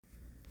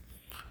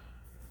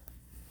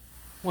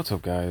What's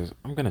up, guys?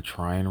 I'm gonna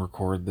try and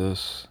record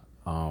this.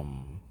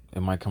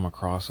 It might come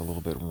across a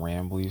little bit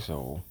rambly,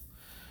 so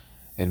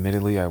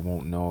admittedly, I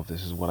won't know if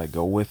this is what I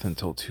go with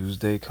until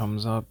Tuesday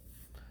comes up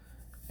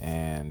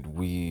and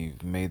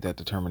we've made that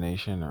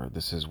determination, or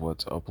this is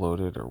what's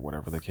uploaded, or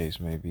whatever the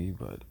case may be.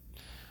 But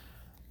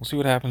we'll see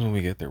what happens when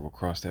we get there. We'll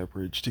cross that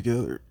bridge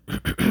together.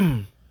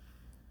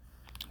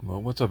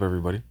 Well, what's up,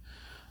 everybody?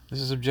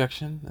 This is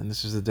Objection, and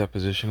this is the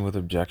deposition with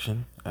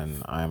Objection,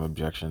 and I am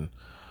Objection,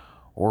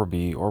 or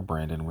B, or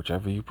Brandon,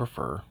 whichever you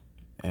prefer.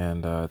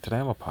 And today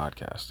I'm a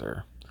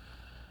podcaster.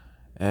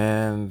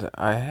 And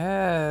I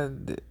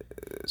had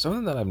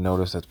something that I've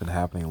noticed that's been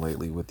happening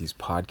lately with these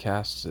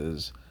podcasts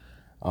is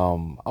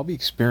I'll be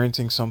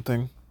experiencing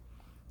something.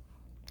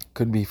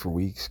 Could be for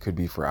weeks, could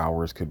be for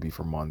hours, could be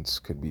for months,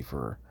 could be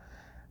for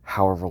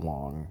however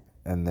long.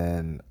 And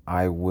then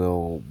I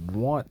will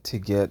want to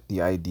get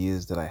the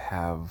ideas that I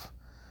have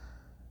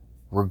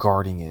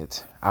regarding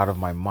it out of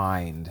my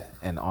mind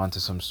and onto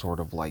some sort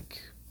of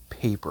like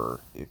paper,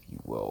 if you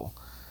will.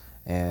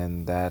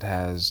 And that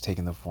has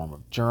taken the form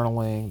of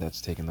journaling,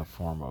 that's taken the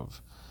form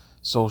of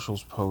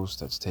socials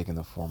posts, that's taken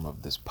the form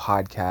of this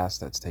podcast,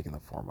 that's taken the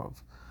form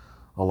of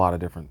a lot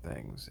of different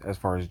things as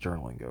far as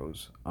journaling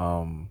goes.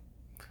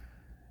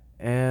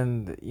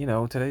 And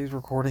today's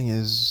recording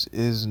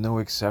is no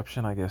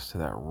exception, I guess, to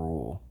that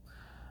rule.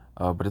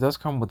 But it does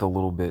come with a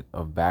little bit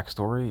of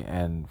backstory,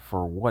 and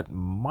for what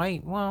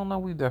might, well, no,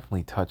 we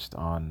definitely touched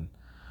on,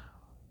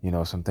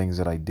 some things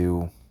that I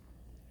do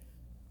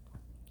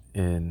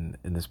in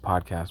this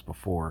podcast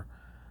before.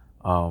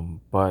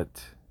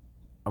 But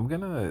I'm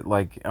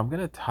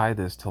gonna tie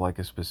this to like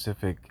a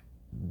specific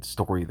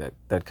story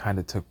that kind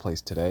of took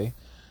place today,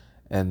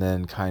 and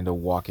then kind of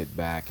walk it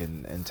back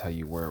and tell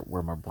you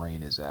where my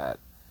brain is at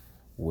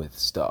with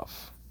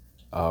stuff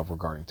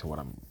regarding to what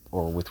I'm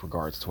or with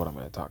regards to what I'm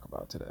going to talk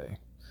about today.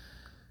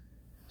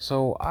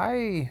 So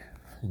I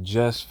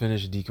just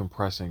finished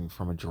decompressing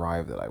from a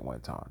drive that I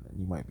went on. And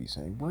you might be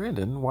saying,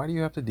 Brandon, why do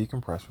you have to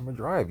decompress from a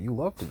drive? You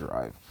love to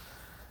drive.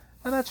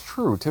 And that's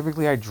true.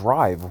 Typically I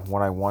drive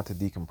when I want to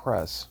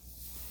decompress.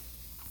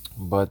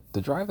 But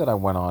the drive that I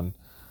went on,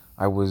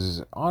 I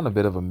was on a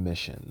bit of a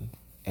mission,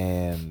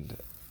 and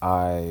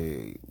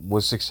I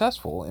was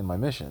successful in my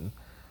mission,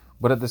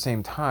 but at the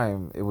same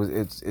time,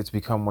 it's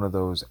become one of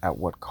those at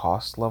what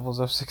cost levels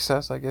of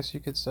success, I guess you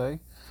could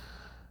say.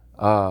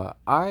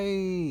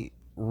 I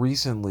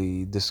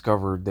recently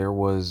discovered there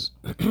was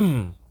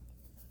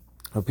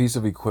a piece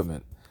of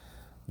equipment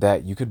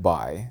that you could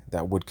buy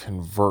that would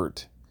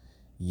convert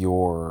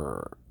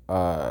your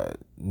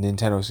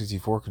Nintendo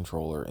 64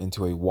 controller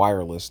into a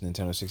wireless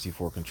Nintendo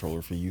 64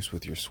 controller for use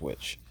with your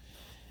Switch.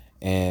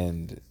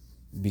 And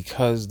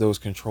because those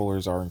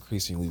controllers are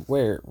increasingly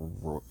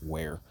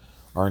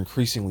are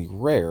increasingly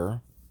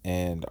rare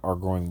and are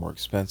growing more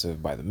expensive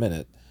by the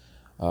minute,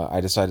 I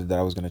decided that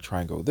I was going to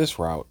try and go this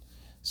route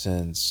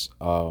since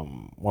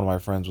one of my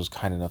friends was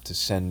kind enough to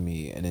send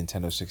me a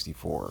Nintendo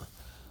 64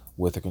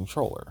 with a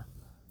controller.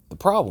 The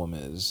problem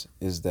is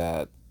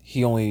that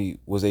he only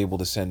was able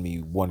to send me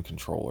one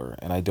controller,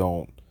 and I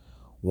don't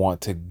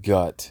want to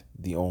gut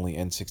the only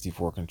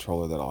N64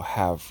 controller that I'll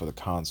have for the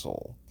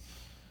console.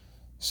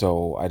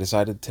 So I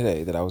decided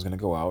today that I was going to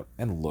go out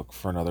and look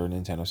for another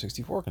Nintendo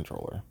 64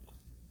 controller.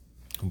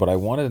 But I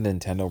wanted a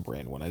Nintendo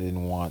brand one. I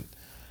didn't want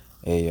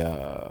they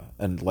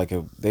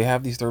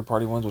have these third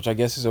party ones, which I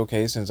guess is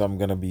okay since I'm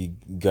going to be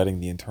gutting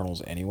the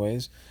internals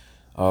anyways.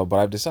 But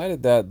I've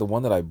decided that the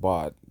one that I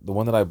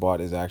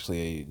bought is actually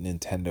a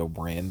Nintendo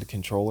brand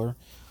controller.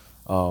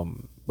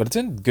 But it's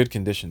in good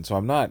condition, so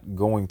I'm not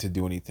going to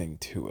do anything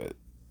to it.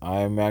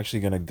 I'm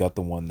actually going to gut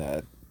the one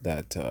that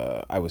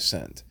I was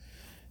sent.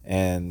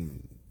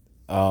 And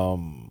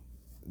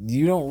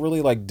you don't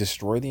really like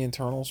destroy the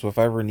internal, so if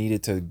I ever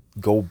needed to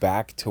go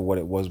back to what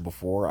it was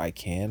before, I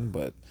can.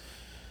 But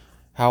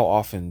how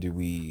often do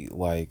we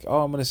like,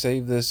 oh, I'm gonna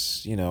save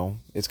this,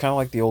 it's kind of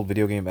like the old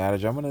video game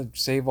adage, I'm gonna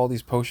save all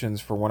these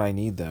potions for when I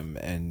need them,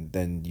 and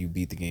then you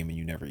beat the game and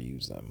you never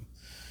use them.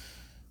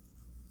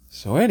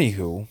 So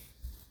anywho,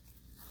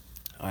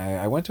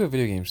 I went to a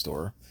video game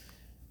store,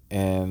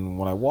 and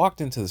when I walked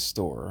into the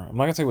store, I'm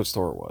not gonna say what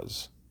store it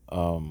was,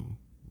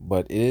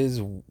 but it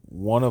is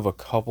one of a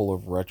couple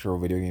of retro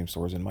video game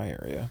stores in my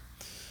area.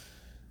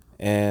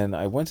 And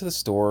I went to the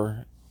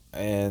store,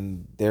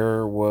 and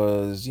there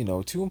was,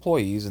 two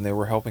employees, and they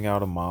were helping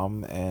out a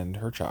mom and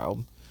her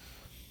child.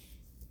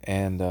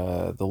 And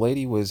the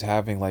lady was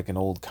having like an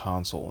old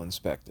console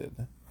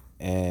inspected.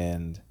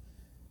 And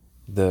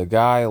the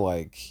guy,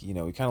 like, he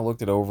kind of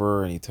looked it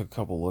over and he took a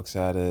couple looks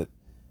at it.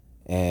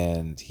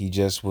 And he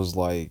just was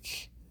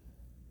like,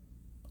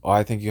 oh,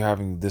 I think you're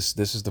having this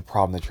is the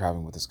problem that you're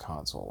having with this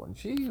console. And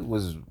she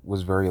was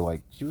very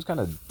like, she was kind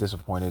of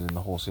disappointed in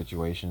the whole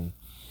situation.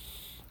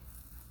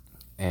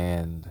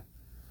 And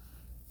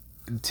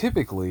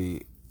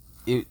typically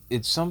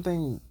it's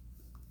something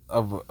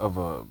of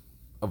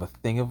a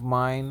thing of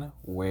mine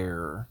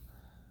where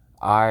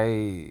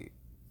I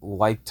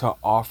like to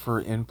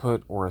offer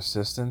input or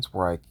assistance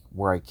where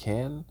I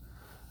can.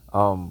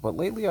 But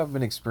lately I've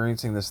been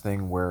experiencing this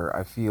thing where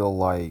I feel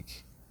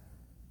like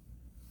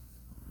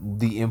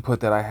the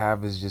input that I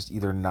have is just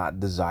either not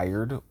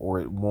desired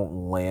or it won't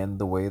land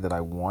the way that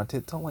I want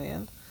it to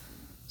land.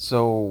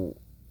 So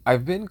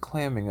I've been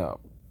clamming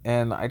up,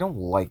 and I don't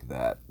like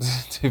that,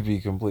 to be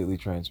completely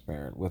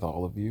transparent with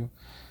all of you.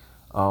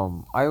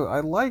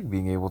 I like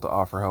being able to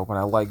offer help and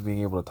I like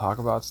being able to talk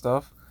about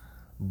stuff,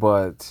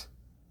 but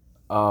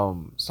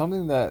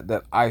something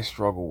that I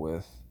struggle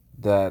with,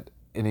 that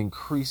an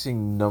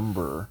increasing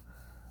number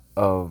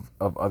of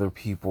other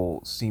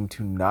people seem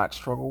to not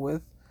struggle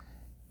with,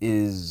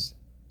 is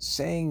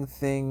saying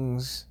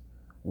things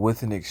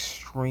with an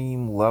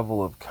extreme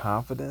level of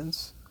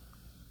confidence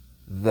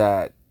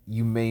that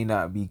you may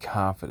not be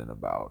confident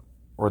about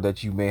or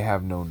that you may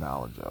have no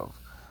knowledge of.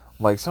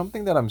 Like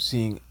something that I'm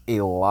seeing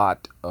a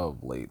lot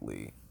of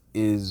lately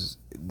is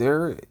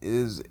there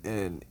is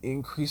an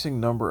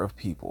increasing number of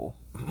people,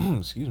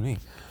 excuse me,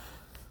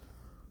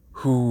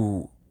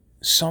 who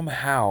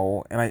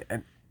somehow,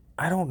 and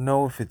I don't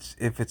know if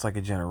it's like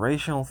a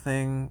generational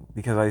thing,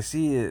 because I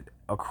see it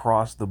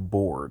across the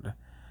board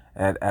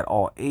at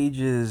all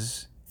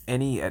ages,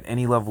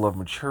 any level of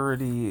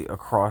maturity,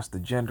 across the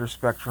gender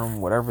spectrum,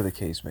 whatever the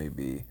case may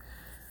be.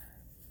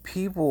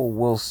 People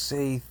will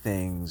say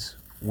things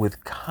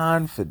with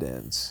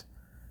confidence,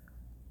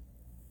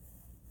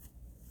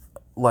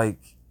 like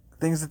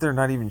things that they're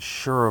not even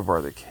sure of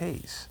are the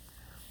case.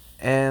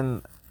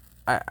 And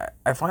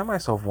I find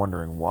myself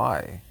wondering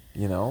why,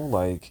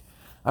 like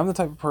I'm the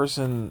type of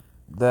person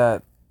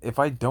that if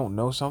I don't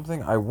know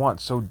something, I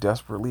want so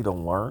desperately to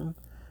learn,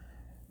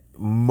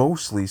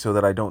 mostly so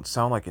that I don't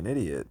sound like an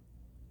idiot.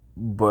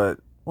 But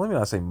let me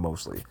not say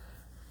mostly.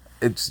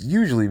 It's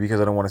usually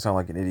because I don't want to sound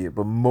like an idiot,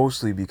 but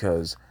mostly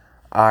because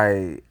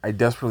I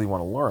desperately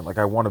want to learn. Like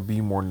I want to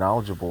be more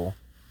knowledgeable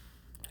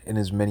in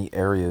as many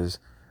areas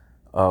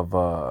of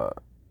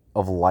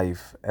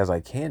life as I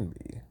can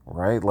be,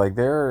 right? Like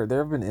there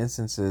have been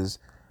instances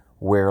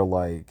where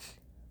like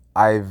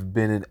I've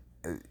been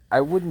I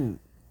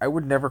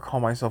would never call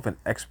myself an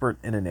expert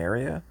in an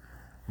area,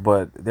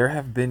 but there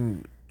have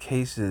been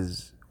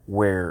cases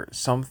where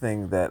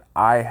something that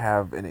I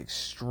have an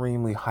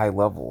extremely high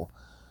level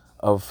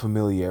of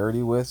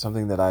familiarity with,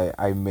 something that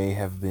I may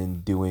have been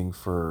doing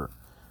for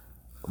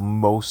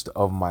most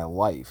of my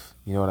life.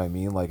 You know what I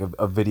mean? Like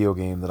a video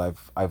game that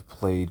I've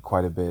played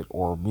quite a bit,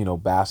 or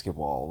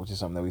basketball, which is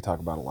something that we talk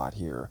about a lot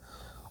here,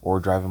 or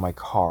driving my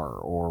car,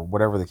 or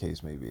whatever the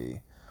case may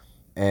be.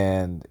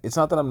 And it's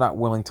not that I'm not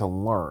willing to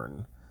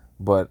learn,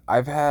 but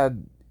I've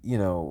had,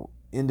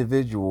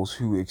 individuals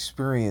who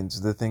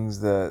experience the things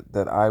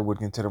that I would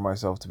consider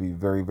myself to be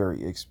very,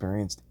 very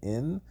experienced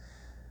in.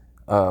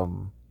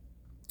 Um,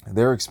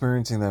 they're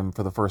experiencing them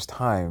for the first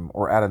time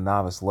or at a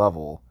novice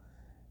level.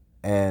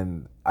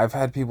 And I've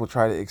had people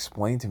try to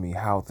explain to me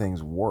how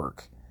things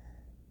work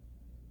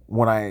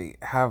when I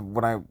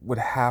would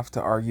have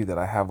to argue that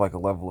I have like a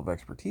level of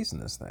expertise in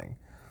this thing.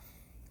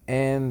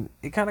 And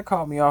it kind of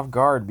caught me off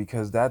guard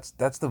because that's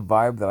the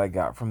vibe that I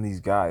got from these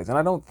guys. And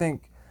I don't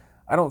think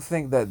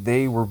that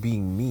they were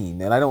being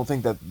mean, and I don't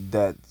think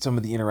that some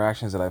of the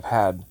interactions that I've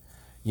had,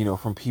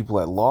 from people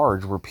at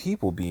large were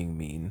people being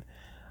mean.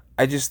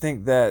 I just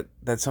think that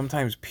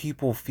sometimes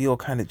people feel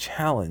kind of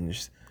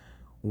challenged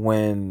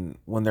when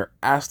they're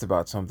asked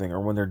about something or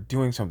when they're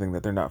doing something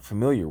that they're not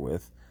familiar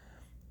with,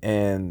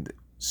 and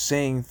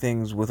saying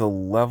things with a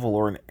level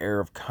or an air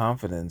of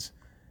confidence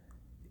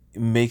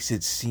makes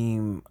it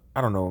seem,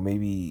 I don't know,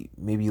 maybe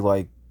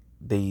like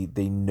they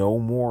know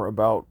more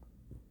about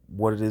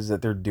what it is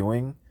that they're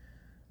doing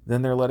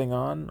than they're letting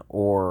on,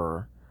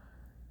 or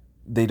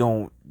they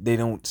don't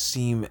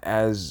seem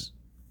as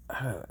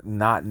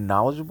not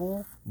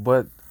knowledgeable.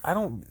 But I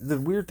don't the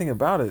weird thing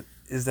about it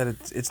is that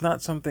it's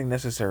not something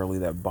necessarily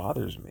that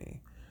bothers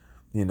me.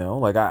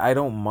 Like I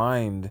don't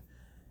mind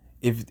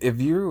if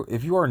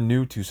you are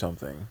new to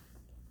something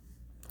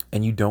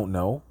and you don't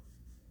know,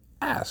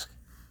 ask.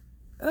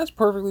 And that's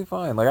perfectly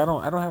fine. Like I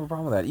don't have a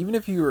problem with that. Even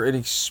if you're an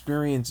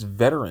experienced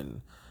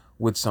veteran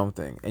with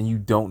something and you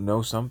don't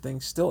know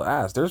something, still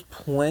ask. There's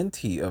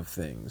plenty of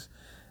things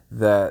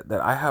that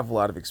I have a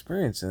lot of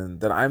experience in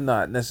that I'm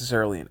not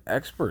necessarily an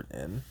expert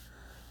in,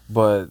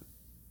 but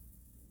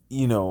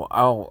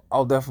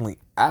I'll definitely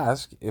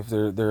ask if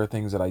there are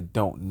things that I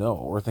don't know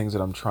or things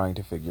that I'm trying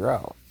to figure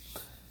out.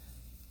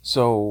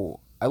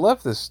 So I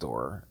left this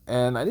store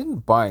and I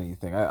didn't buy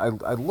anything. I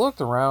looked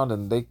around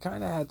and they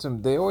kind of had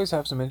some. They always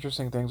have some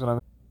interesting things when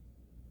I'm.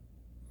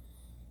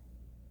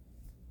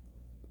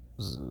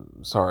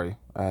 Sorry,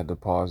 I had to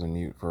pause and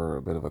mute for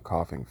a bit of a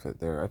coughing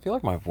fit there. I feel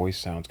like my voice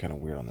sounds kind of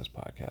weird on this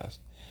podcast.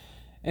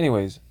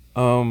 Anyways,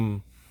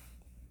 the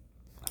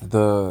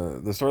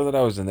store that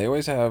I was in, they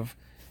always have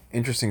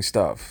interesting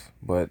stuff,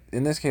 but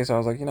in this case, I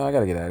was like, I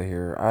gotta get out of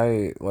here.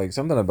 I like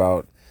something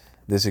about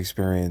this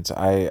experience.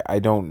 I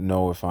don't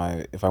know if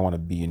I want to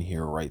be in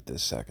here right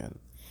this second.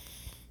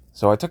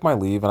 So I took my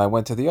leave and I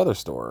went to the other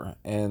store.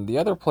 And the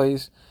other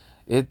place,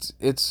 it's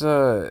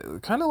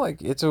kind of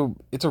like it's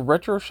a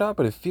retro shop,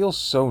 but it feels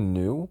so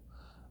new.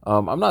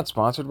 I'm not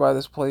sponsored by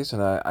this place,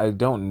 and I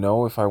don't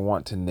know if I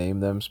want to name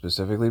them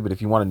specifically. But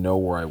if you want to know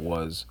where I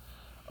was,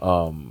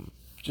 um,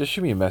 just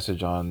shoot me a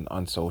message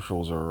on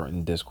socials or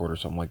in Discord or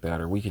something like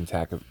that, or we can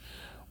tack,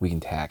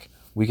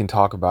 we can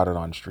talk about it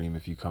on stream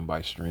if you come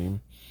by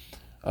stream.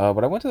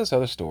 But I went to this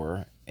other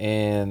store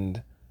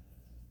and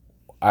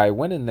I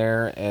went in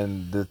there,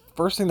 and the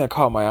first thing that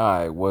caught my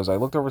eye was I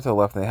looked over to the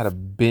left and they had a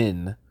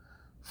bin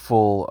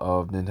full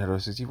of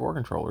Nintendo 64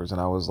 controllers, and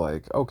I was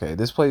like, okay,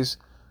 this place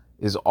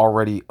is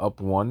already up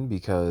one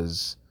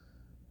because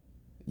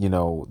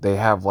they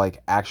have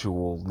like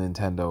actual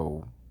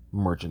Nintendo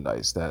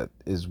merchandise that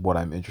is what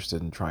I'm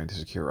interested in trying to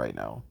secure right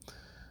now.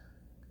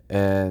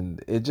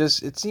 And it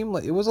seemed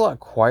like it was a lot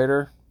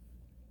quieter.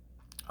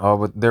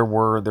 But there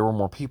were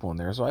more people in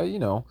there, so I'm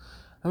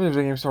in a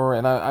video game store,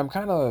 and I'm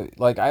kind of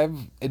like I've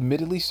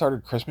admittedly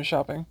started Christmas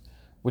shopping,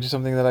 which is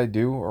something that I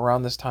do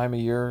around this time of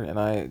year,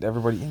 and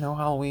everybody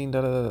Halloween,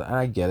 da da da, and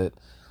I get it.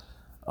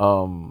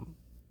 Um,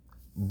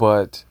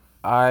 but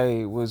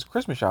I was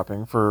Christmas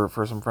shopping for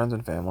some friends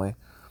and family,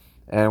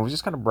 and was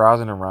just kind of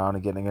browsing around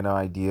and getting an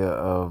idea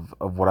of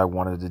what I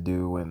wanted to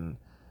do and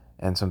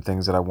some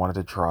things that I wanted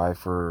to try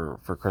for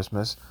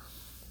Christmas.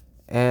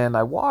 And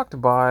I walked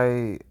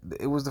by.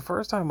 It was the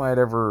first time I had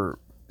ever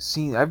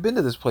seen. I've been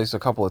to this place a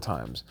couple of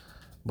times,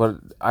 but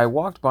I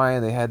walked by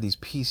and they had these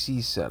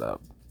PCs set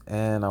up,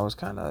 and I was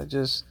kind of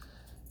just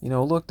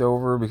looked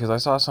over because I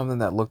saw something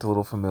that looked a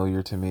little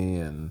familiar to me,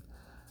 and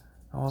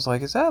I was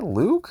like, "Is that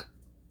Luke?"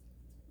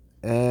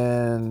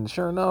 And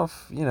sure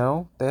enough,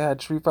 they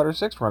had Street Fighter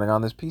 6 running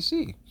on this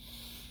PC.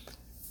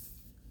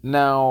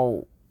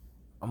 Now,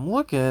 I'm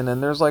looking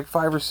and there's like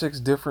 5 or 6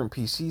 different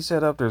PC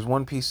set up. There's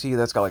one PC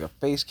that's got like a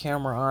face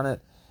camera on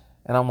it.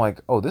 And I'm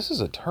like, oh, this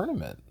is a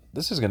tournament.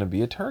 This is going to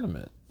be a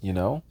tournament.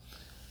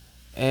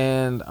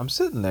 And I'm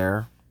sitting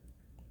there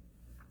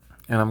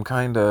and I'm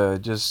kind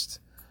of just,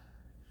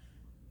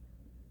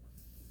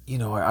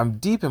 I'm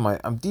deep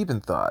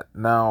in thought.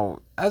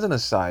 Now, as an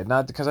aside,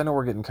 not because I know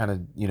we're getting kind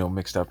of,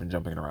 mixed up and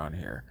jumping around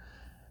here.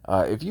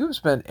 If you have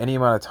spent any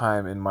amount of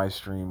time in my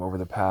stream over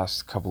the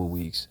past couple of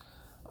weeks,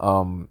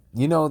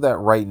 you know that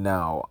right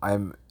now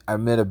I'm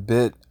at a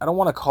bit. I don't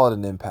want to call it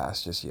an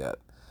impasse just yet,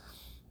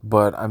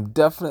 but I'm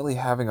definitely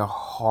having a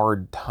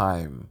hard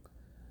time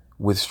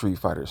with Street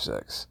Fighter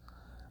 6.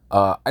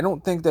 I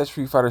don't think that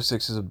Street Fighter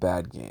 6 is a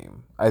bad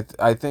game.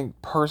 I think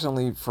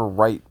personally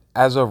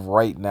as of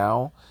right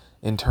now,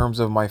 in terms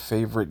of my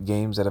favorite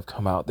games that have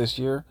come out this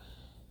year,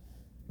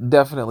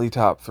 definitely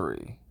top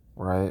 3,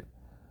 right?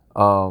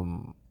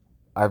 Um,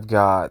 I've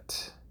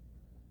got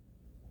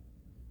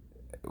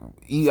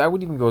I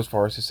would even go as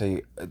far as to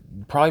say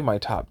probably my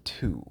top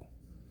 2,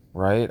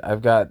 right?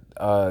 I've got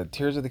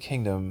Tears of the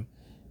Kingdom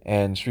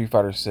and Street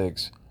Fighter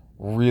 6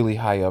 really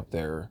high up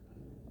there,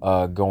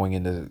 going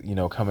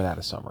into, coming out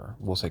of summer.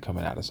 We'll say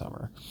coming out of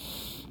summer.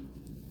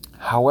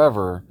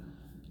 However,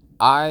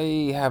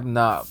 I have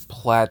not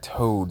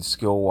plateaued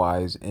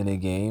skill-wise in a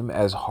game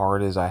as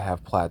hard as I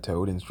have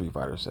plateaued in Street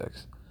Fighter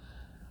 6.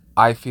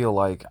 I feel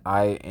like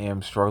I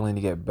am struggling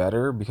to get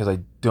better because I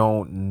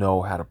don't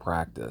know how to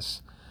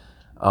practice.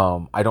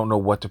 I don't know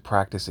what to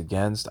practice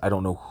against. I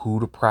don't know who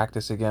to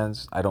practice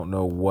against. I don't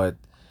know what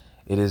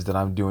it is that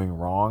I'm doing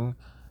wrong.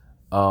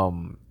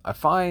 I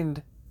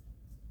find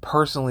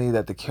personally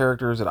that the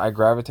characters that I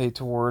gravitate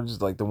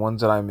towards, like the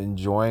ones that I'm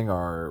enjoying,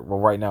 well,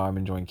 right now I'm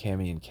enjoying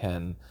Cammy and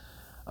Ken.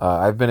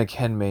 I've been a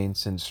Ken main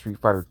since Street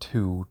Fighter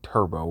 2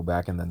 Turbo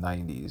back in the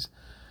 90s,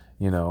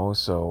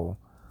 so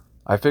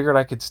I figured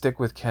I could stick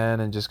with Ken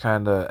and just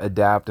kind of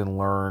adapt and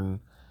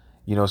learn,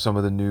 some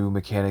of the new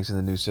mechanics and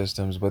the new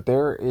systems. But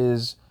there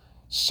is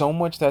so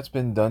much that's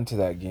been done to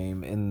that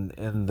game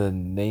in the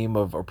name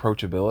of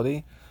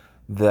approachability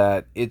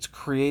that it's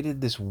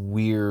created this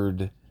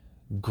weird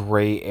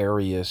gray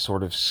area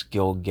sort of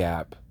skill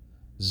gap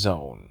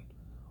zone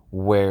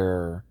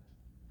where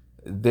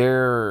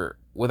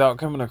without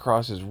coming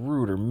across as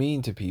rude or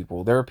mean to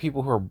people, there are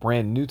people who are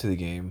brand new to the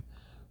game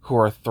who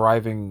are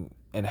thriving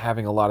and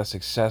having a lot of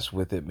success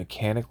with it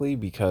mechanically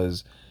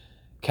because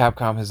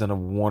Capcom has done a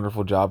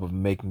wonderful job of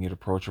making it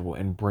approachable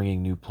and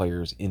bringing new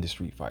players into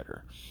Street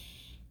Fighter.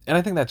 And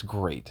I think that's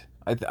great.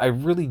 I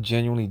really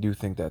genuinely do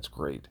think that's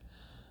great.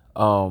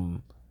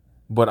 Um,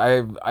 but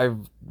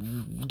I've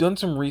done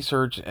some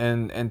research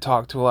and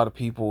talked to a lot of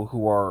people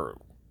who are,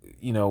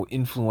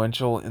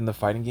 influential in the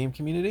fighting game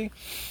community,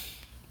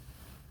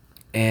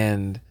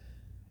 and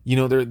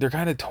they're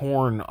kind of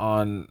torn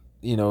on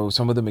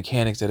some of the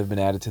mechanics that have been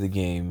added to the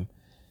game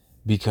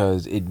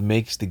because it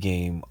makes the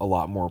game a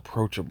lot more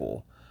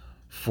approachable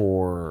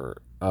for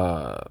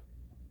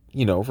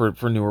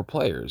for newer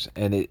players,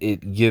 and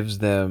it gives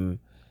them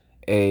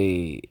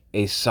a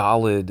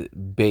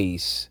solid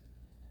base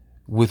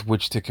with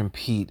which to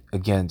compete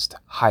against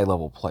high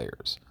level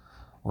players,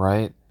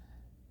 right?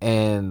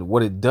 And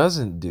what it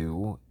doesn't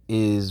do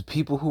is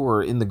people who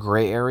are in the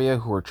gray area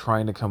who are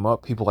trying to come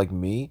up, people like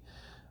me,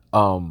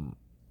 um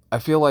I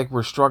feel like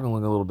we're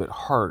struggling a little bit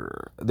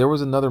harder. There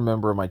was another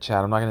member of my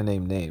chat, I'm not going to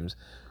name names,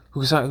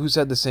 who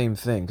said the same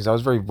thing because I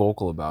was very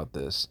vocal about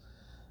this.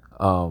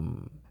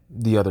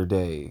 the other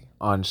day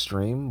on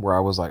stream where I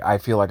was like, I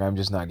feel like I'm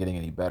just not getting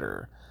any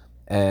better.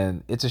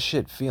 And it's a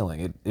shit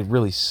feeling. It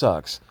really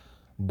sucks.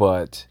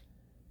 But,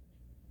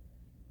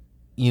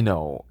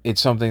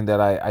 it's something that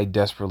I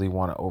desperately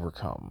want to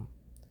overcome.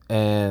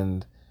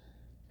 And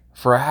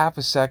for a half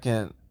a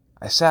second,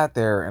 I sat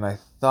there and I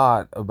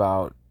thought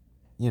about,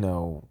 you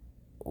know,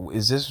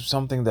 is this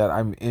something that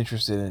I'm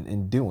interested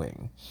in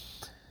doing?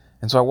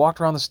 And so I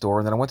walked around the store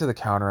and then I went to the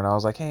counter and I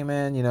was like, hey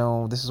man,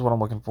 this is what I'm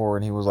looking for.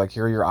 And he was like,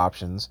 here are your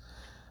options.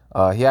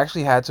 He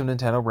actually had some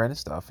Nintendo branded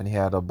stuff, and he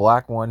had a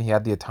black one. He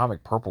had the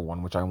atomic purple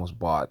one, which I almost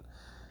bought.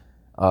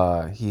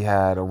 He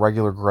had a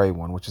regular gray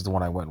one, which is the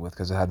one I went with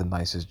because it had the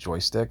nicest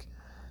joystick.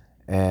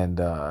 And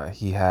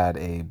he had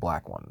a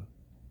black one.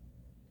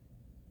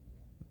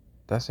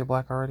 Did I say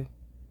black already?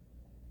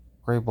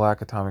 Gray,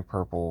 black, atomic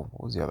purple.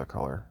 What was the other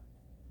color?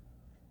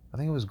 I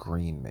think it was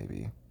green,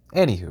 maybe.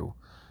 Anywho,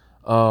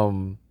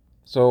 um,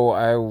 so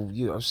I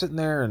was sitting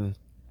there and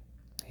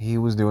he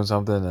was doing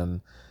something,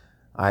 and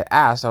I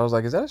asked, I was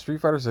like, is that a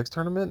Street Fighter 6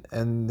 tournament?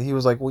 And he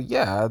was like, well,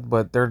 yeah,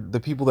 but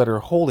the people that are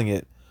holding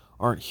it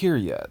aren't here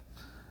yet.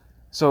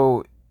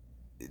 So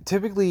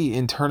typically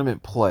in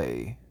tournament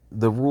play,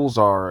 the rules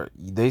are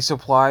they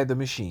supply the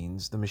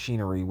machines, the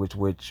machinery with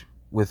which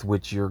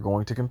you're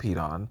going to compete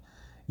on.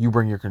 You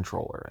bring your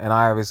controller. And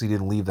I obviously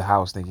didn't leave the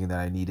house thinking that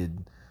I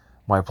needed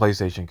my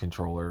PlayStation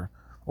controller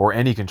or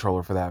any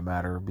controller for that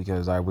matter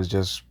because I was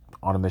just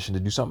on a mission to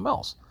do something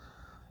else.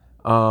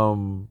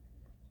 Um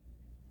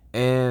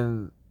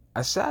and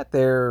I sat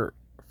there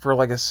for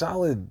like a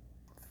solid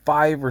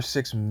 5 or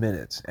 6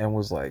 minutes and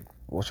was like,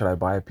 well, should I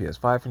buy a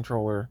PS5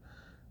 controller?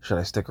 Should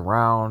I stick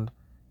around?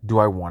 Do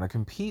I want to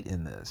compete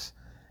in this?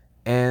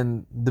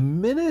 And the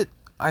minute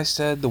I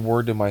said the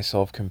word to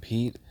myself,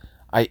 compete,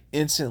 I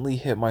instantly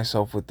hit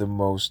myself with the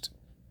most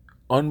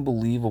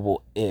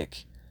unbelievable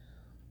ick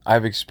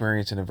I've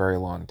experienced in a very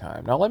long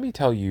time. Now, let me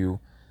tell you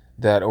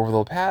that over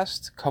the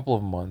past couple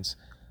of months,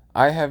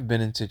 I have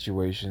been in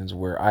situations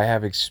where I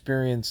have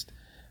experienced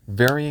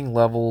varying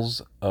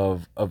levels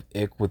of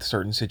ick with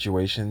certain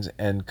situations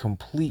and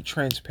complete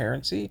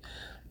transparency,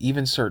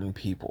 even certain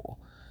people.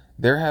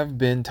 There have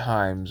been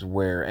times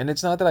where, and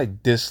it's not that I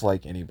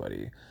dislike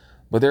anybody,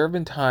 but there have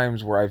been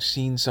times where I've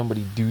seen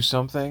somebody do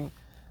something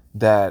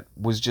that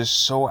was just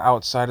so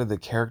outside of the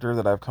character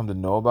that I've come to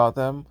know about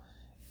them.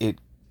 It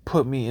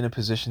put me in a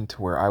position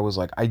to where I was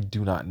like, I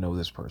do not know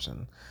this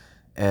person.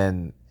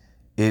 And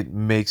it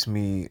makes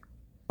me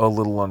a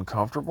little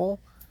uncomfortable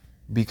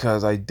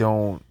because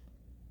I'm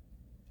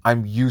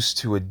used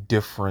to a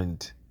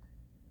different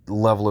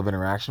level of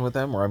interaction with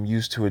them, or I'm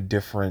used to a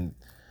different,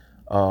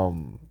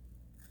 um,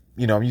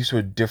 I'm used to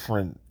a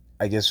different,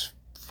 I guess,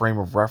 frame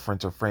of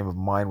reference or frame of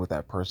mind with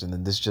that person.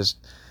 And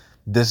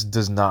this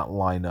does not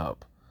line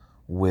up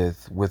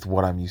with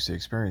what I'm used to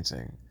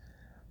experiencing.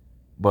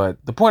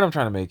 But the point I'm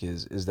trying to make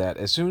is that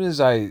as soon as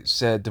I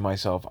said to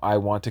myself, I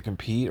want to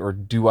compete, or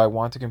do I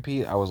want to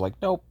compete, I was like,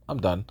 nope, I'm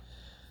done.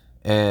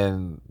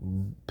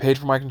 And paid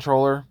for my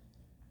controller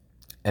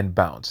and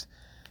bounced.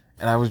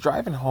 And I was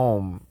driving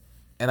home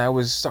and I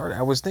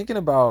was thinking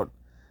about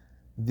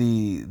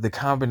the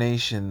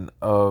combination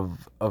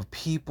of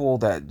people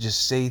that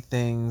just say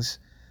things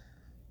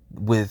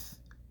with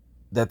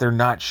that they're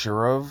not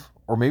sure of,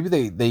 or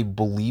maybe they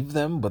believe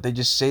them, but they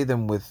just say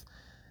them with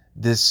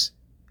this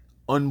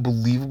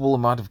unbelievable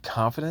amount of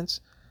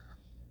confidence,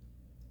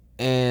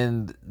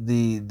 and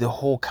the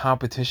whole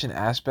competition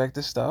aspect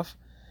of stuff.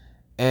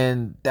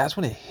 And that's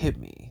when it hit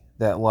me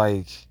that,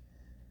 like,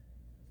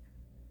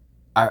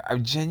 I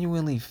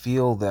genuinely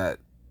feel that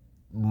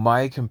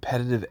my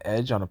competitive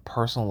edge on a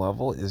personal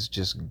level is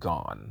just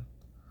gone.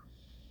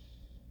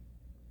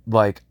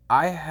 Like,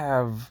 I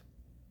have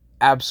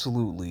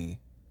absolutely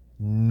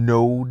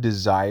no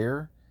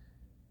desire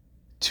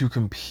to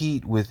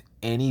compete with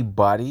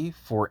anybody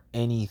for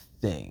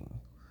anything.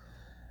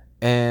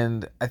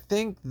 And I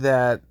think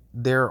that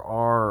there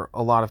are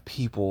a lot of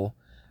people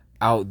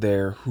out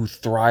there who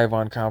thrive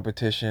on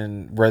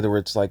competition, whether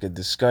it's like a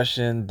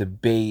discussion,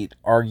 debate,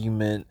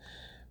 argument,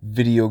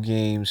 video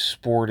games,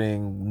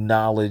 sporting,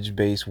 knowledge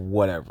base,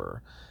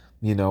 whatever.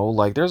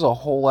 Like there's a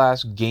whole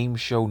ass game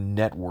show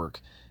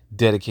network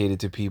dedicated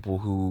to people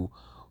who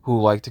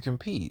like to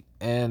compete.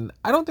 And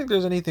I don't think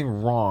there's anything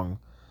wrong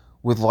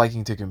with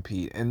liking to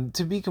compete. And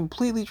to be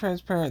completely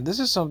transparent, this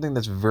is something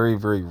that's very,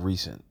 very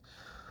recent.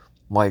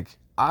 Like,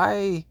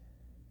 I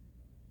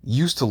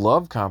used to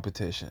love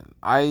competition.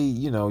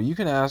 You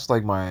can ask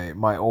like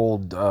my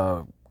old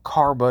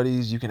car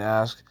buddies, you can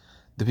ask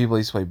the people I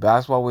used to play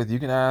basketball with, you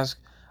can ask.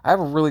 I have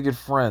a really good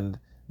friend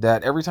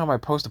that every time I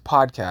post a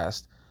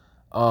podcast,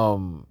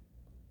 um,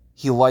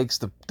 he likes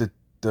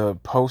the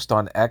post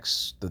on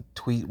X, the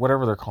tweet,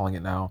 whatever they're calling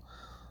it now.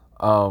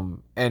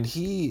 And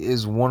he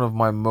is one of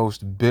my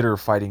most bitter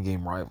fighting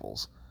game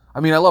rivals.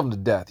 I mean, I love him to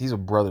death. He's a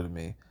brother to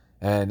me.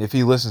 And if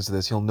he listens to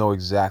this, he'll know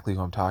exactly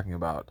who I'm talking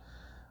about.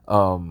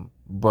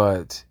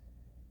 But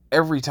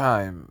every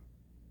time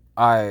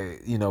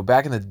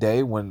back in the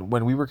day when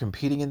we were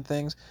competing in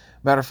things,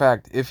 matter of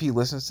fact, if he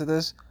listens to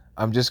this,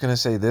 I'm just going to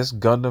say this: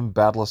 Gundam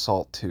Battle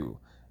Assault 2,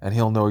 and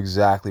he'll know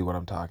exactly what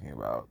I'm talking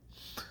about.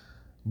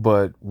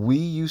 But we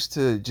used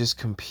to just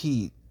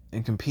compete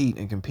and compete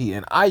and compete,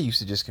 and I used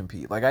to just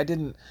compete. Like, I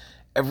didn't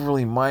ever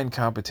really mind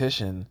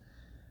competition,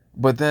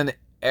 but then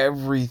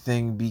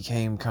everything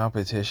became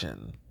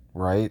competition,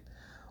 right?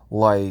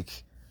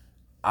 Like,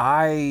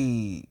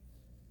 I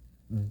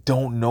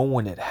don't know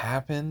when it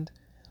happened,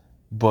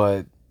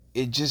 but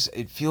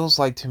it feels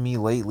like to me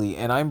lately,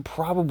 and I'm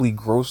probably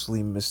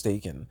grossly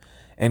mistaken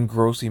and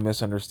grossly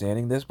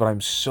misunderstanding this, but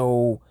I'm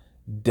so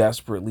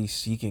desperately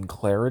seeking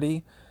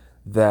clarity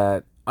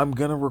that I'm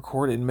gonna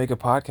record it and make a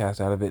podcast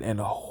out of it, and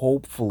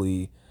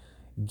hopefully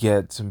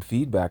get some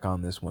feedback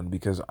on this one,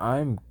 because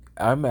I'm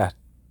at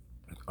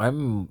I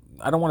don't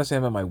want to say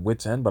I'm at my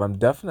wit's end, but I'm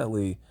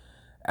definitely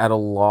at a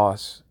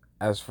loss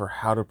as for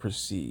how to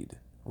proceed,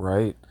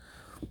 right?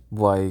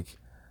 Like,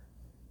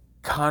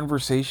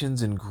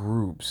 conversations in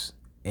groups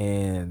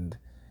and,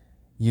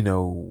 you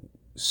know,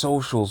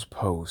 socials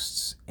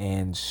posts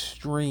and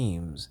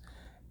streams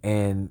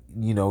and,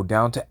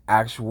 down to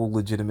actual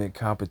legitimate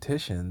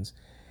competitions,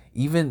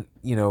 even,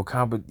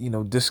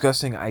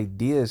 discussing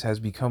ideas has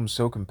become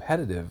so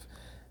competitive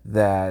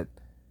that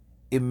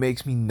it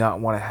makes me not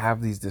want to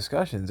have these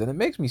discussions. And it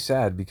makes me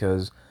sad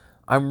because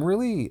I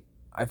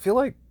feel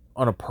like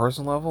on a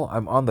personal level,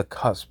 I'm on the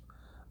cusp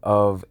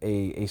of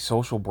a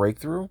social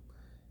breakthrough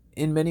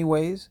in many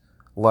ways.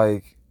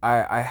 Like,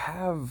 I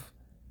have,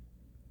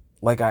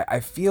 like, I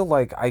feel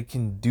like I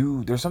can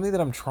do, there's something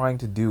that I'm trying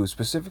to do,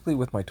 specifically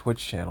with my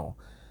Twitch channel.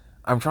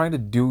 I'm trying to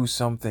do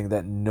something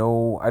that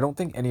I don't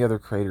think any other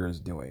creator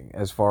is doing,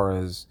 as far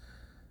as,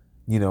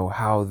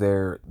 how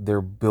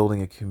they're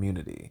building a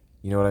community.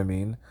 You know what I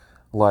mean?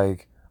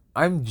 Like,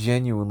 I'm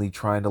genuinely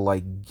trying to,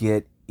 like,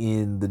 get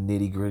in the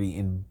nitty gritty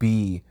and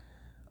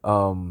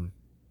um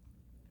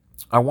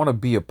I want to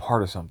be a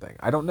part of something.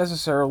 I don't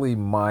necessarily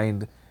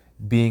mind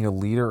being a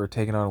leader or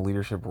taking on a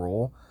leadership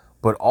role,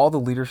 but all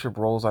the leadership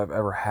roles I've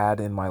ever had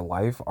in my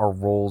life are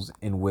roles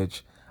in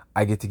which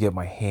I get to get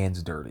my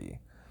hands dirty.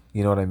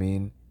 You know what I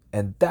mean?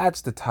 And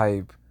that's the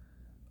type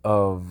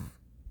of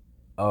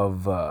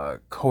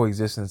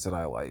coexistence that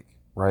I like,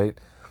 right?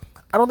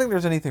 I don't think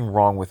there's anything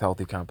wrong with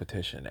healthy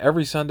competition.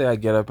 Every Sunday I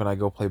get up and I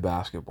go play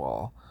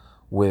basketball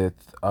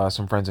with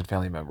some friends and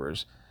family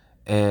members,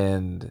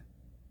 and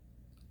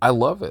I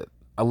love it.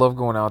 I love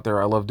going out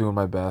there. I love doing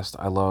my best.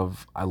 I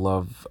love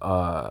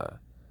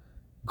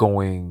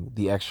going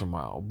the extra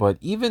mile. But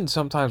even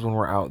sometimes when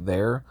we're out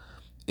there,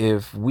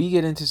 if we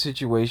get into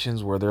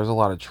situations where there's a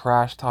lot of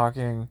trash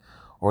talking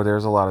or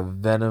there's a lot of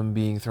venom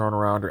being thrown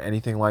around or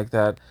anything like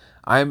that,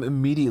 I'm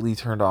immediately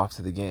turned off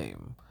to the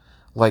game.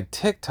 Like,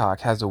 TikTok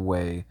has a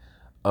way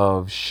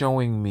of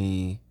showing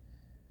me,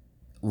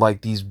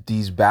 like, these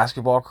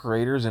basketball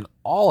creators, and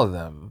all of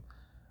them,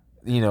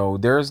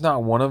 there is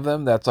not one of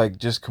them that's, like,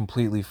 just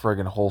completely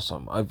friggin'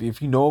 wholesome.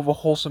 If you know of a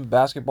wholesome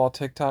basketball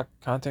TikTok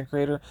content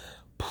creator,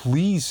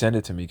 please send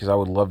it to me, because I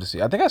would love to see.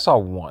 I think I saw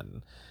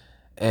one,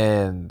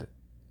 and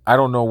I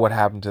don't know what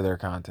happened to their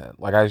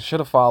content. Like, I should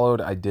have followed,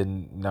 I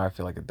didn't. Now I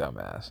feel like a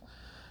dumbass.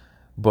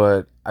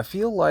 But I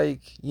feel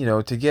like,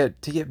 to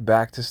get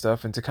back to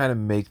stuff and to kind of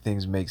make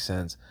things make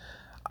sense,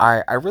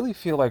 I really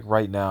feel like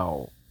right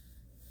now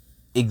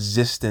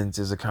existence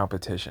is a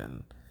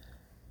competition,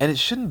 and it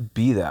shouldn't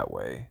be that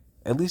way,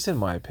 at least in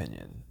my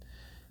opinion.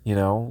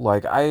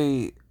 Like,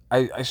 I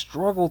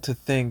struggle to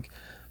think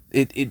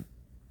it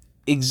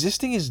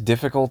existing is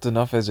difficult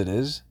enough as it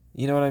is.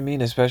 You know what I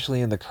mean?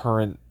 Especially in the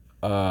current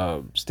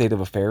state of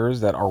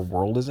affairs that our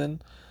world is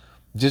in.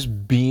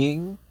 Just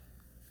being,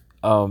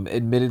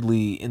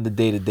 admittedly, in the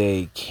day to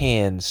day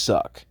can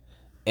suck,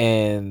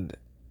 and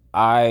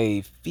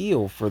I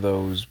feel for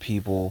those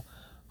people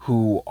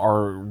who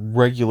are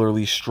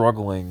regularly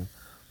struggling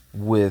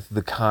with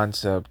the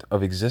concept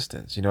of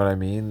existence. You know what I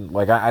mean?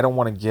 Like, I don't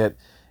want to get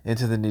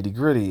into the nitty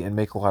gritty and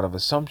make a lot of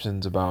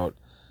assumptions about,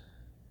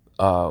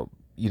 uh,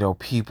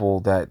 people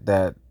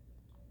that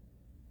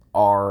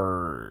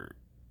are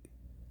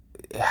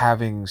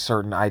having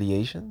certain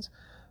ideations.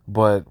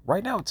 But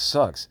right now it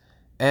sucks.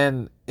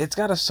 And it's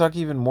got to suck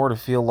even more to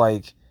feel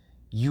like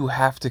you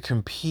have to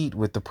compete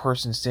with the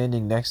person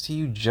standing next to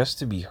you just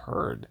to be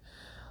heard.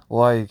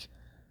 Like,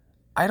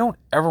 I don't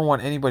ever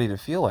want anybody to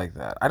feel like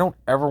that. I don't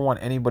ever want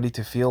anybody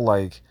to feel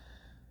like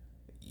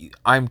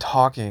I'm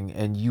talking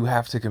and you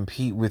have to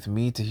compete with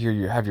me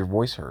to have your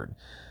voice heard.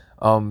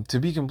 To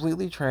be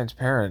completely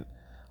transparent,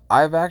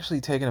 I've actually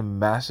taken a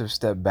massive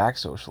step back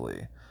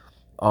socially.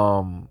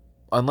 Um,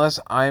 Unless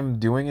I'm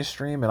doing a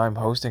stream and I'm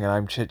hosting and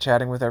I'm chit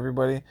chatting with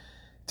everybody,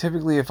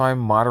 typically if I'm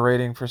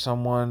moderating for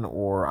someone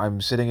or I'm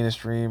sitting in a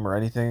stream or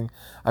anything,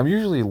 I'm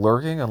usually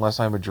lurking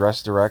unless I'm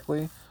addressed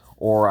directly,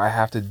 or I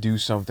have to do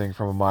something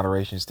from a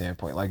moderation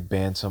standpoint, like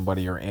ban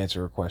somebody or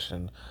answer a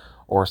question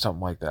or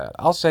something like that.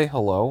 I'll say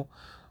hello,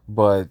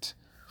 but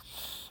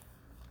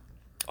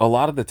a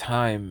lot of the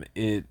time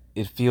it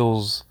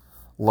feels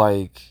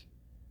like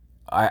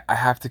I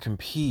have to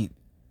compete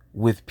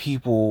with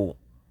people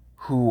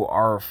who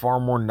are far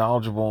more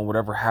knowledgeable in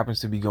whatever happens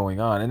to be going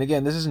on. And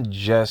again, this isn't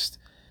just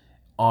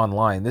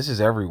online. This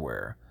is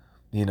everywhere,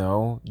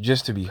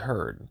 just to be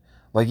heard.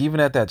 Like even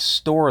at that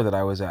store that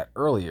I was at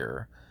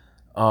earlier,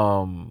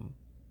 um,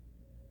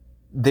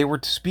 they were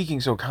speaking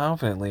so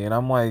confidently, and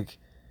I'm like,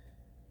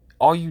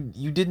 all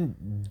you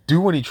didn't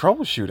do any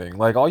troubleshooting.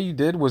 Like all you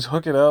did was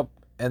hook it up,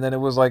 and then it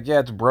was like, yeah,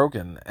 it's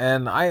broken.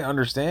 And I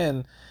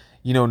understand,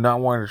 not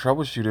wanting to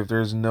troubleshoot if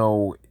there's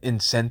no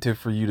incentive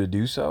for you to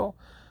do so,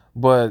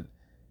 but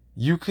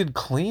you could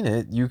clean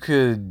it, you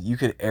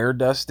could air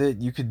dust it,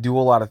 you could do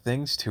a lot of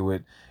things to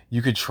it.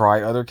 You could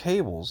try other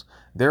cables.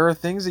 There are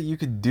things that you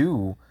could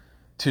do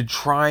to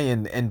try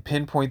and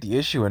pinpoint the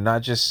issue and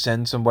not just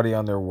send somebody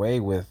on their way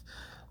with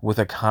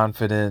a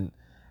confident,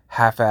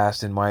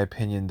 half-assed, in my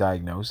opinion,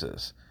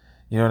 diagnosis.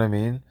 You know what I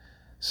mean?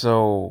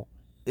 So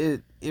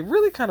it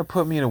really kind of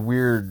put me in a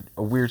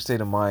weird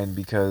state of mind,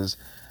 because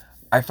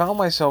I found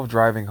myself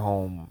driving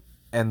home,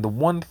 and the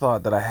one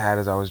thought that I had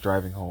as I was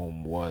driving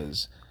home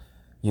was,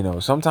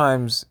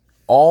 sometimes,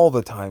 all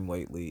the time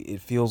lately,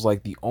 it feels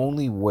like the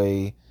only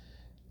way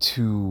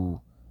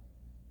to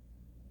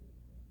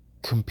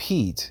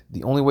compete,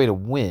 the only way to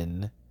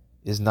win,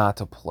 is not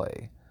to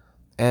play.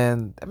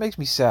 And that makes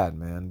me sad,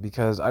 man,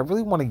 because I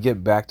really want to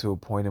get back to a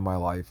point in my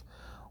life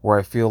where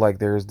I feel like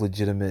there is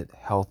legitimate,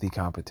 healthy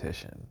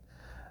competition.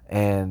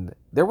 And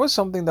there was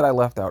something that I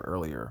left out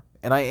earlier,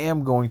 and I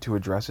am going to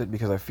address it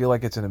because I feel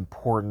like it's an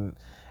important,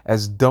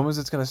 as dumb as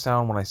it's going to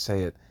sound when I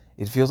say it,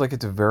 it feels like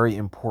it's a very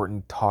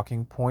important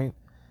talking point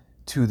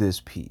to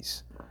this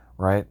piece,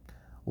 right?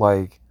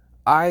 Like,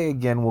 I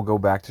again will go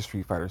back to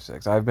Street Fighter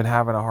 6. I've been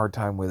having a hard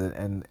time with it,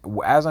 and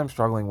as I'm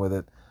struggling with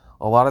it,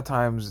 a lot of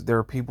times there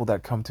are people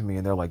that come to me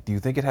and they're like, "Do you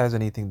think it has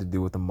anything to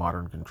do with the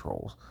modern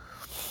controls?"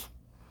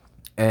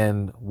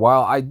 And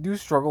while I do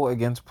struggle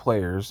against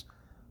players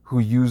who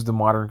use the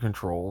modern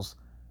controls,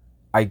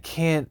 I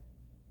can't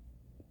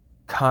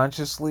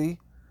consciously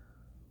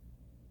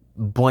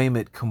blame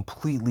it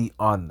completely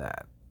on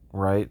that,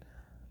 right?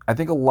 I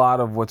think a lot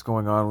of what's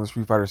going on with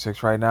Street Fighter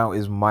 6 right now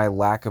is my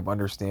lack of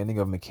understanding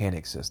of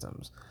mechanic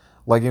systems.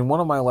 Like in one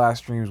of my last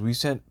streams, we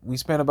spent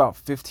about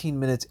 15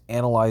 minutes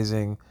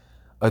analyzing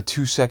a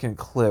 2-second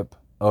clip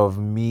of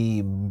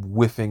me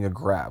whiffing a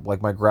grab.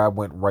 Like my grab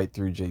went right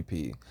through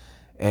JP.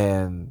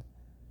 And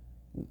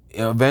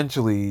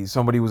eventually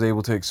somebody was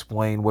able to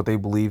explain what they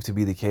believe to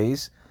be the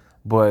case,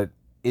 but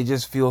it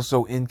just feels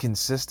so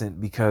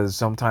inconsistent because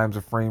sometimes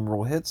a frame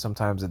rule hits,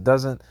 sometimes it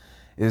doesn't.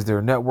 Is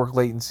there network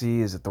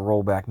latency? Is it the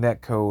rollback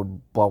net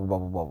code? Blah blah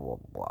blah blah blah blah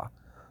blah.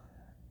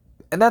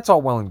 And that's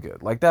all well and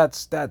good. Like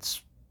that's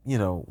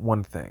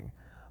one thing.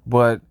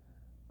 But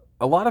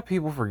a lot of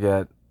people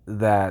forget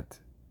that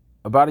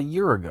about a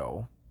year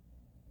ago,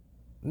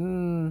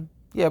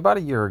 about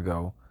a year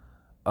ago,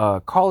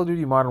 Call of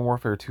Duty Modern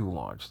Warfare 2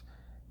 launched.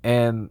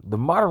 And the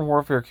Modern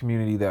Warfare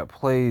community that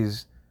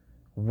plays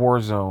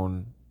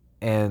Warzone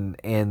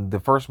and the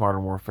first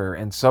Modern Warfare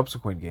and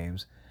subsequent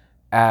games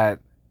at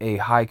a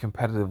high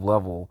competitive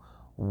level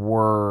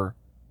were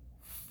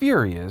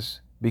furious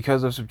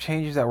because of some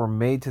changes that were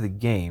made to the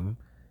game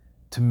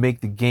to make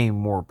the game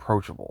more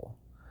approachable,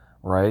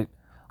 right?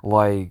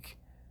 Like,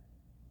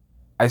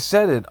 I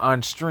said it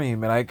on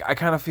stream, and I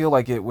kind of feel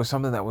like it was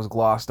something that was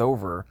glossed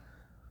over,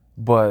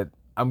 but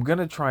I'm going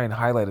to try and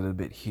highlight it a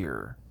bit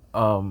here.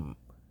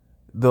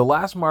 The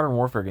last Modern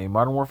Warfare game,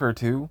 Modern Warfare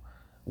 2,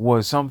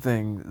 was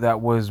something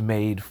that was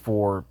made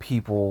for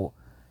people,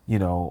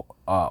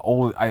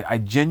 old. I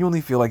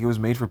genuinely feel like it was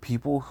made for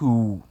people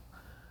who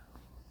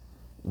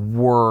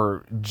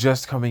were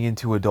just coming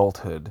into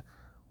adulthood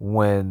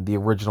when the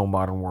original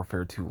Modern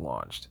Warfare 2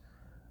 launched.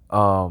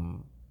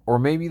 Or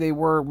maybe they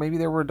were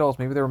adults,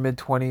 maybe they were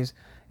mid-20s.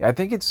 I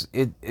think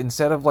it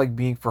instead of like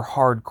being for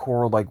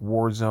hardcore like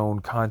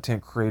Warzone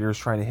content creators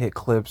trying to hit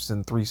clips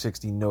and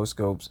 360 no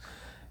scopes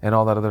and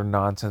all that other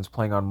nonsense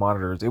playing on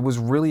monitors, it was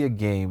really a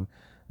game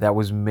that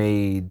was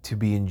made to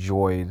be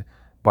enjoyed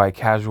by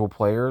casual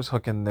players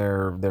hooking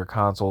their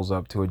consoles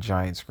up to a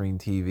giant screen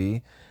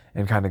TV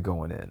and kind of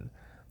going in.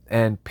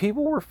 And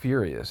people were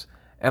furious.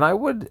 And I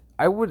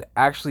would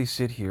actually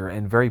sit here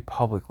and very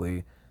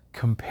publicly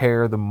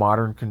compare the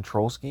modern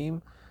control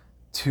scheme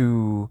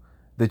to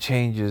the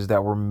changes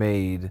that were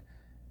made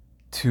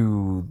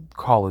to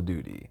Call of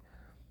Duty.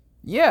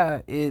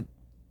 Yeah, it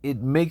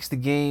makes the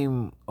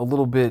game a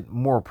little bit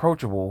more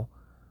approachable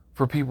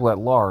for people at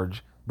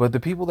large, but the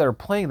people that are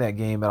playing that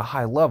game at a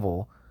high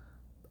level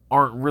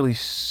aren't really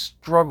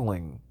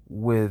struggling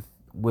with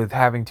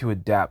having to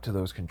adapt to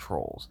those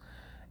controls.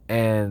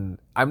 And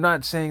I'm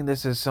not saying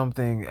this as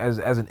something as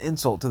an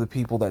insult to the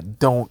people that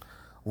don't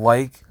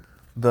like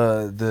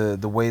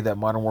the way that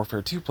Modern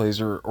Warfare 2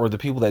 plays, or the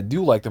people that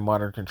do like the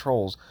modern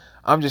controls.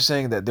 I'm just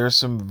saying that there's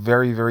some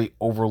very, very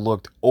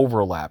overlooked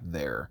overlap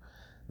there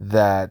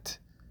that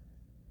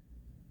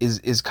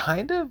is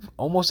kind of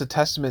almost a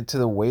testament to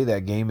the way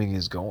that gaming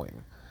is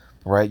going.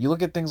 Right? You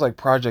look at things like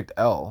Project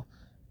L,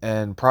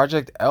 and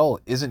Project L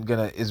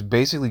is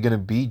basically gonna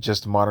be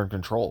just modern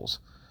controls.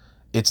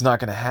 It's not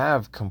going to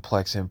have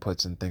complex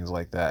inputs and things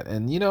like that.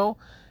 And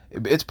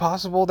it's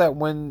possible that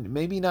when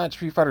maybe not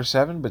Street Fighter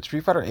 7, but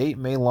Street Fighter 8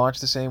 may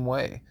launch the same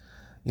way.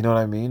 You know what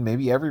I mean?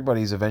 Maybe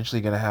everybody's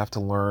eventually going to have to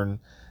learn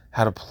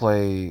how to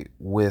play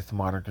with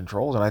modern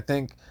controls, and I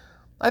think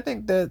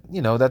that,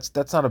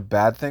 that's not a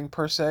bad thing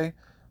per se,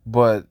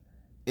 but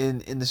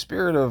in the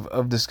spirit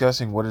of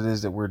discussing what it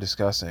is that we're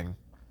discussing,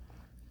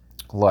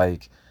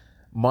 like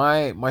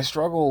my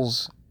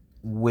struggles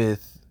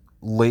with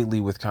lately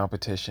with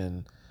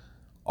competition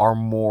are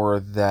more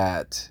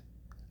that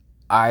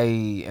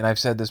and I've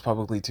said this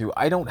publicly too,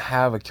 I don't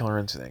have a killer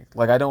instinct.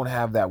 Like, I don't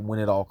have that win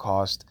at all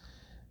cost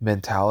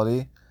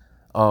mentality.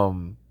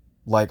 Um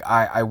like,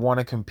 I want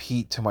to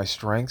compete to my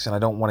strengths, and I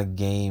don't want to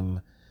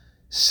game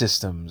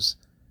systems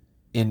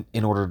in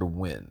order to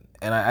win.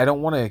 And I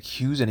don't want to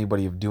accuse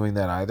anybody of doing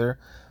that either,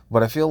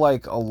 but I feel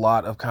like a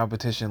lot of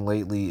competition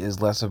lately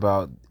is less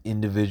about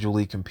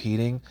individually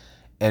competing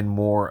and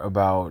more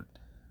about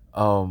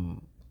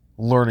um,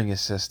 learning a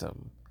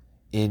system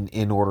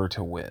in order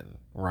to win,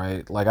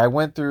 right? Like, I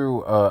went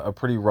through a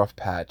pretty rough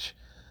patch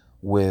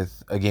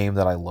with a game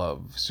that I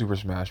love, Super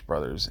Smash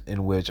Brothers,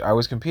 in which I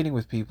was competing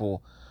with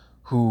people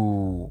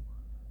who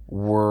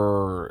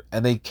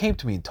and they came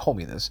to me and told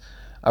me this.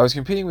 I was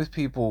competing with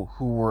people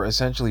who were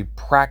essentially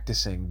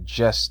practicing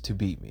just to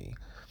beat me.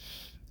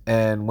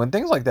 And when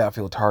things like that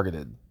feel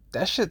targeted,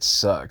 that shit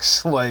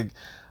sucks. Like,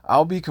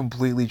 I'll be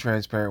completely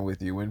transparent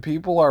with you. When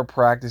people are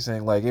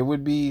practicing, like, it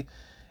would be,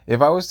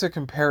 if I was to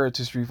compare it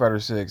to Street Fighter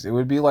 6, it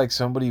would be like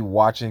somebody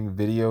watching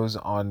videos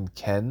on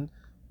Ken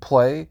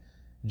play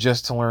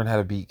just to learn how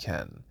to beat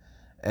Ken.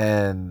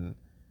 And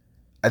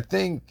I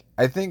think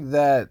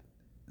that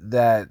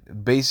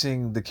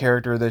basing the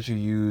character that you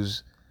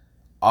use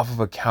off of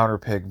a counter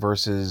pick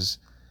versus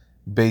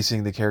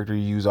basing the character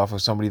you use off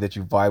of somebody that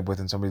you vibe with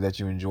and somebody that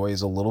you enjoy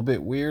is a little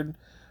bit weird,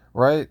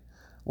 right?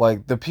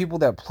 Like, the people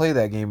that play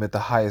that game at the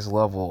highest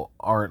level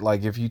aren't,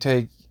 like, if you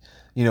take,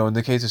 in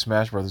the case of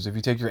Smash Brothers, if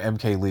you take your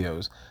MK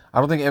Leos, I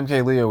don't think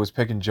MK Leo was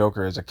picking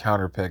Joker as a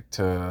counter pick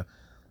to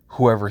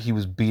whoever he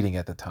was beating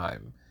at the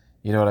time.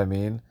 You know what I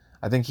mean?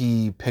 I think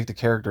he picked a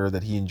character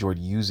that he enjoyed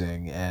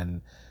using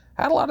and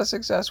had a lot of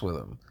success with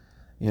him,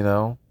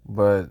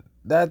 But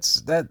that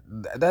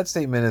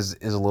statement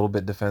is a little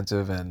bit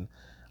defensive, and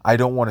I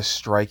don't want to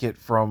strike it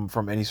from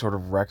any sort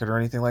of record or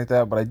anything like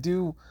that, but I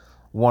do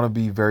want to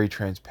be very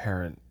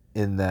transparent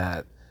in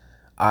that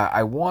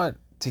I want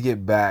to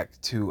get back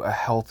to a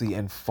healthy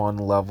and fun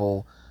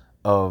level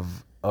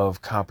of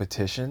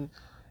competition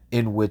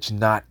in which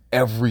not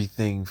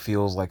everything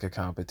feels like a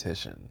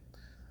competition.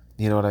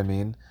 You know what I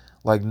mean?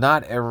 Like,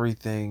 not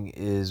everything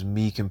is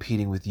me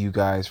competing with you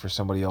guys for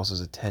somebody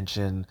else's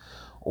attention,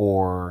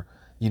 or,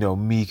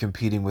 me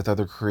competing with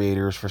other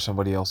creators for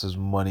somebody else's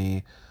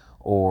money,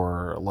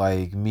 or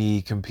like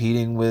me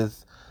competing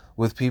with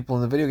people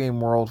in the video game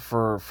world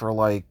for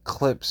like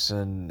clips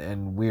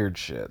and weird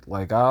shit.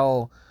 Like,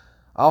 I'll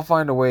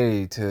find a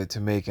way to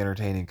make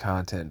entertaining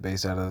content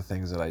based out of the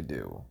things that I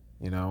do,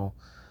 you know?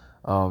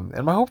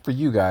 And my hope for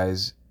you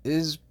guys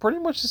is pretty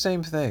much the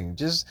same thing.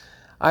 Just,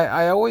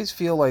 I always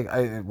feel like,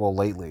 well,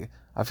 lately,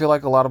 I feel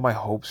like a lot of my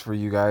hopes for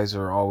you guys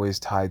are always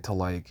tied to,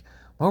 like,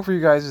 my hope for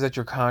you guys is that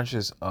you're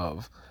conscious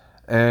of.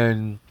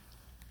 And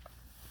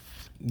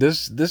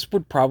this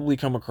would probably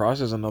come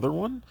across as another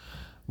one,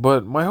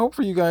 but my hope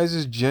for you guys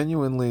is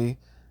genuinely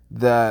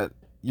that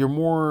you're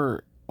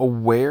more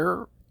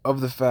aware of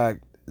the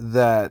fact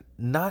that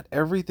not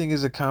everything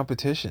is a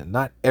competition.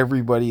 Not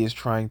everybody is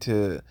trying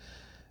to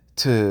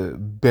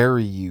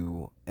bury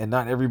you, and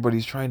not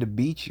everybody's trying to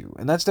beat you.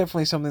 And that's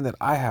definitely something that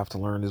I have to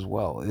learn as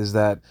well, is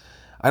that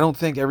I don't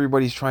think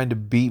everybody's trying to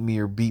beat me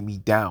or beat me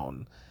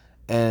down.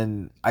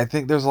 And I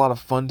think there's a lot of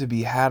fun to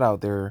be had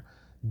out there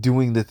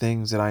doing the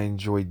things that I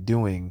enjoy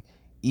doing,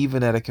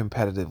 even at a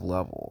competitive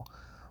level.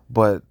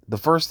 But the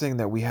first thing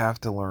that we have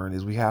to learn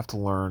is we have to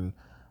learn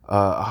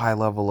a high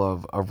level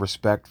of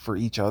respect for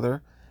each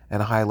other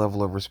and a high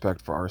level of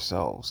respect for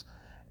ourselves.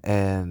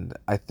 And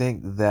I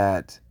think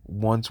that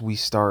once we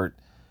start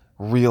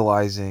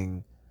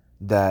realizing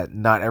that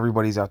not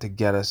everybody's out to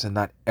get us, and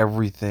not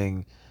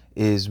everything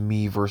is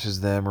me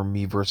versus them or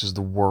me versus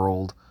the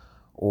world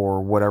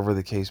or whatever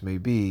the case may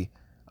be,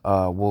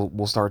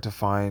 we'll start to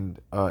find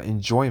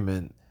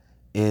enjoyment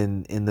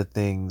in the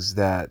things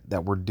that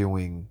we're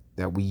doing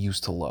that we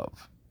used to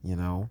love, you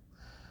know.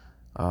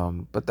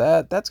 But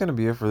that's gonna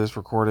be it for this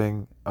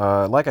recording.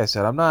 Like I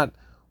said, I'm not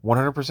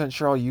 100%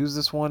 sure I'll use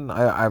this one.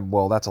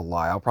 Well, that's a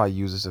lie. I'll probably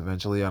use this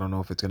eventually. I don't know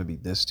if it's gonna be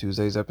this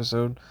Tuesday's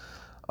episode.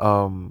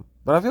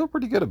 But I feel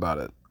pretty good about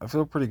it. I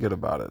feel pretty good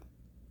about it.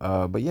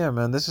 But yeah,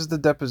 man, this is the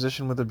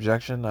Deposition with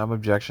Objection. I'm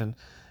Objection,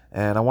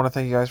 and I want to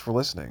thank you guys for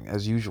listening.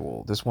 As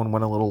usual, this one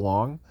went a little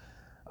long,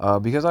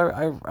 because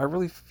I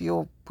really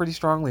feel pretty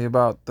strongly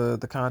about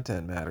the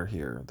content matter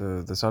here,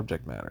 the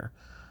subject matter.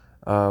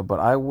 But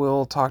I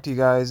will talk to you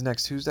guys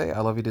next Tuesday.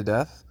 I love you to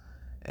death,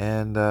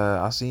 and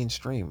I'll see you in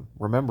stream.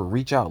 Remember,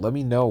 reach out. Let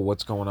me know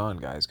what's going on,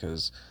 guys,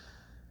 because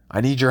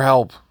I need your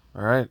help.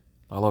 All right?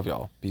 I love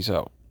y'all. Peace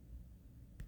out.